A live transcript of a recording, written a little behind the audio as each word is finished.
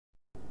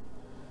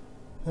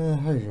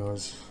Hey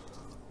guys,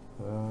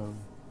 um,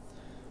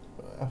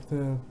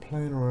 after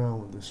playing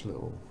around with this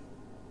little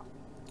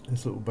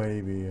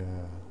baby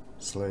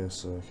Slayer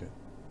circuit,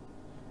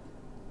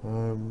 I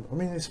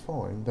mean it's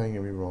fine, don't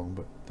get me wrong,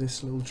 but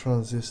this little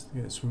transistor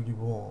gets really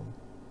warm.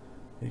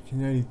 It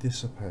can only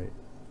dissipate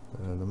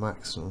the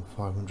maximum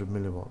 500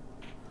 milliwatt,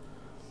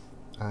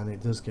 and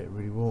it does get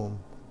really warm.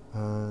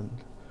 And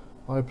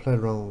I played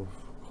around with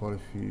quite a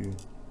few,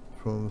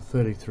 from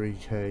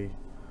 33k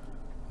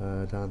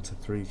down to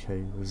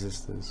 3k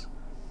resistors,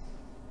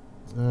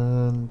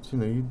 and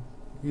you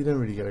don't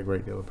really get a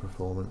great deal of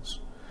performance.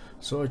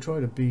 So I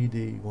tried a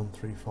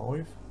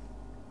BD135.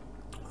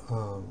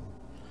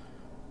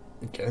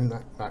 Again,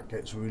 that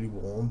gets really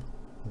warm.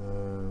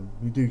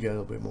 You do get a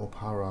little bit more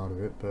power out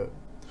of it, but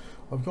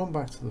I've gone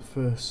back to the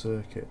first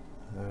circuit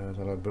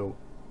that I built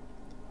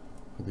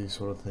for these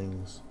sort of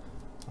things,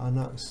 and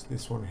that's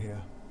this one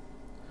here.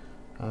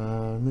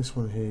 This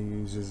one here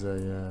uses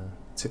a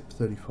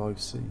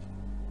TIP35C,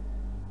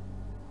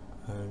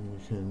 and you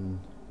can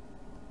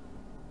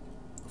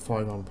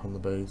 5 amp on the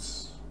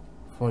base,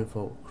 5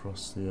 volt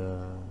across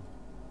the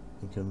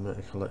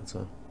emitter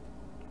collector,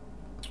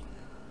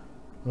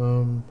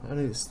 and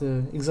it's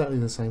exactly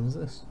the same as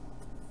this.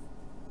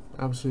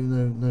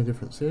 Absolutely no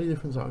difference. The only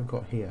difference that I've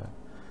got here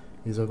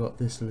is I've got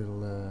this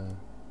little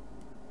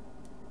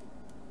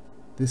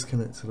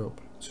disconnected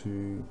up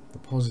to the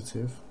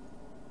positive.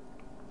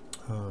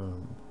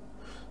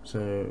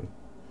 So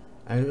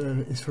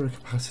it's for a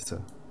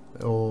capacitor,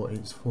 or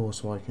it's for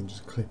so I can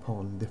just clip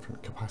on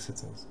different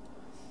capacitors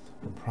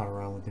and play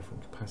around with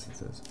different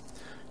capacitors,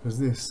 because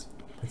this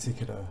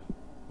particular,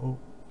 oh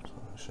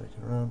sorry, I'm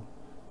shaking around,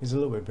 is a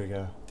little bit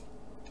bigger,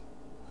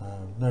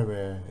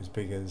 nowhere as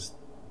big as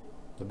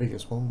the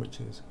biggest one, which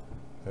is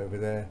over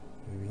there.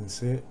 If you can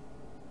see it,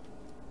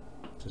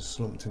 just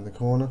slumped in the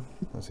corner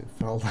as it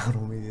fell down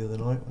on me the other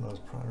night when I was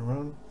playing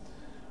around.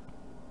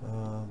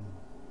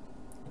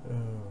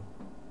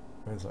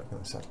 Where's that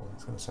going to settle?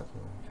 It's going to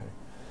settle,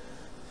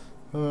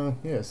 okay.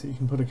 Yeah, so you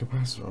can put a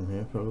capacitor on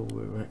here, put a little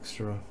bit of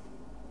extra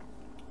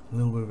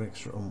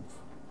oomph.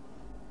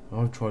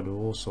 I've tried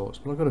all sorts,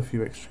 but I've got a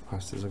few extra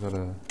capacitors. I've got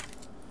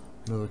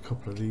another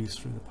couple of these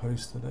through the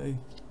post today.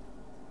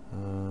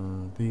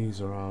 These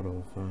are out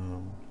of I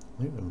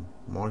think they're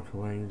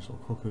microwaves or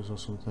cookers or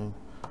something.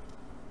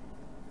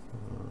 A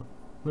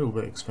little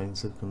bit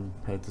expensive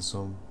compared to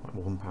some, like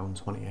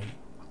 £1.28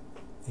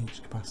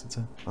 each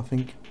capacitor, I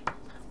think,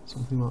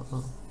 something like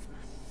that.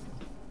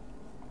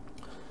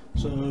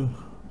 So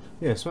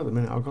yeah, so at the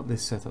minute I've got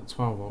this set at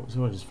 12 volts,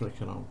 so I just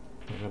flick it on.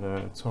 I've got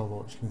a 12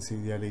 volts, you can see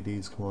the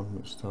LEDs come on,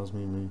 which tells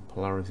me my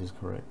polarity is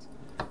correct.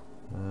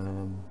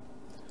 And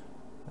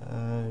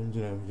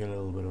you get a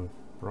little bit of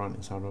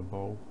brightness out of a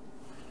bulb.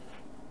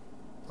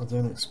 I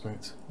don't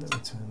expect, let me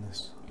turn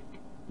this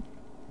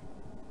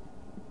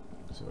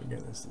so I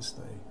get this to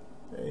stay.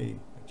 Hey,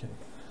 okay.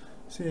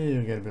 See,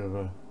 you get a bit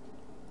of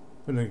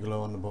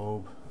glow on the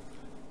bulb.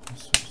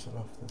 Let's switch that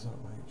off. Does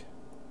that make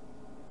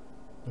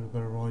a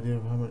better idea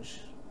of how much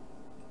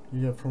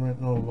you get from it?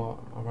 Not a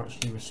lot. I've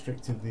actually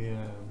restricted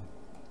the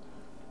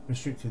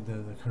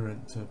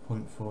current to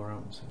 0.4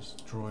 amps. It's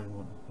drawing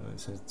one. It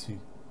says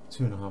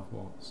 2.5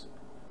 watts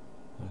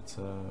at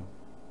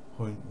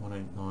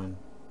 0.189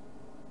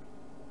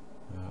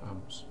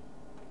 amps,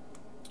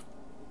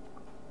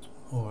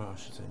 or I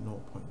should say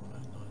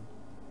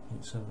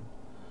 0.18987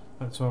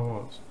 at 12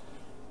 watts.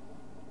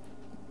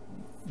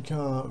 You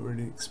can't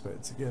really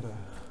expect to get a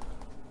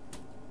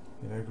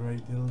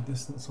great deal of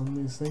distance on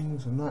these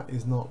things, and that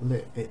is not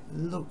lit. It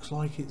looks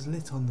like it's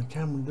lit on the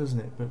camera, doesn't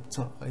it? But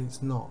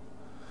it's not.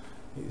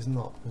 It's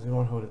not, because if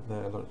I hold it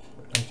there, look,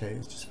 okay,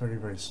 it's just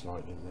very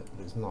slightly lit,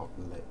 but it's not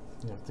lit.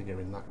 You have to go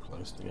in that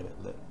close to get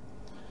it lit.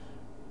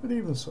 But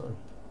even so,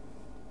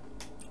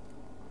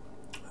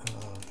 I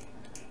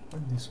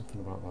can do something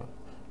about that.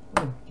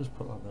 Oh, just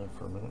put that there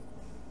for a minute.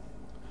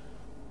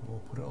 We'll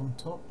put it on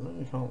top. No,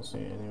 you can't see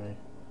it anyway.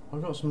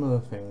 I've got some other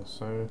things,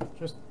 so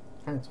just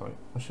hang tight.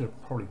 I should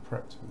have probably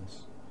prepped for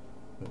this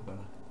a bit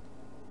better.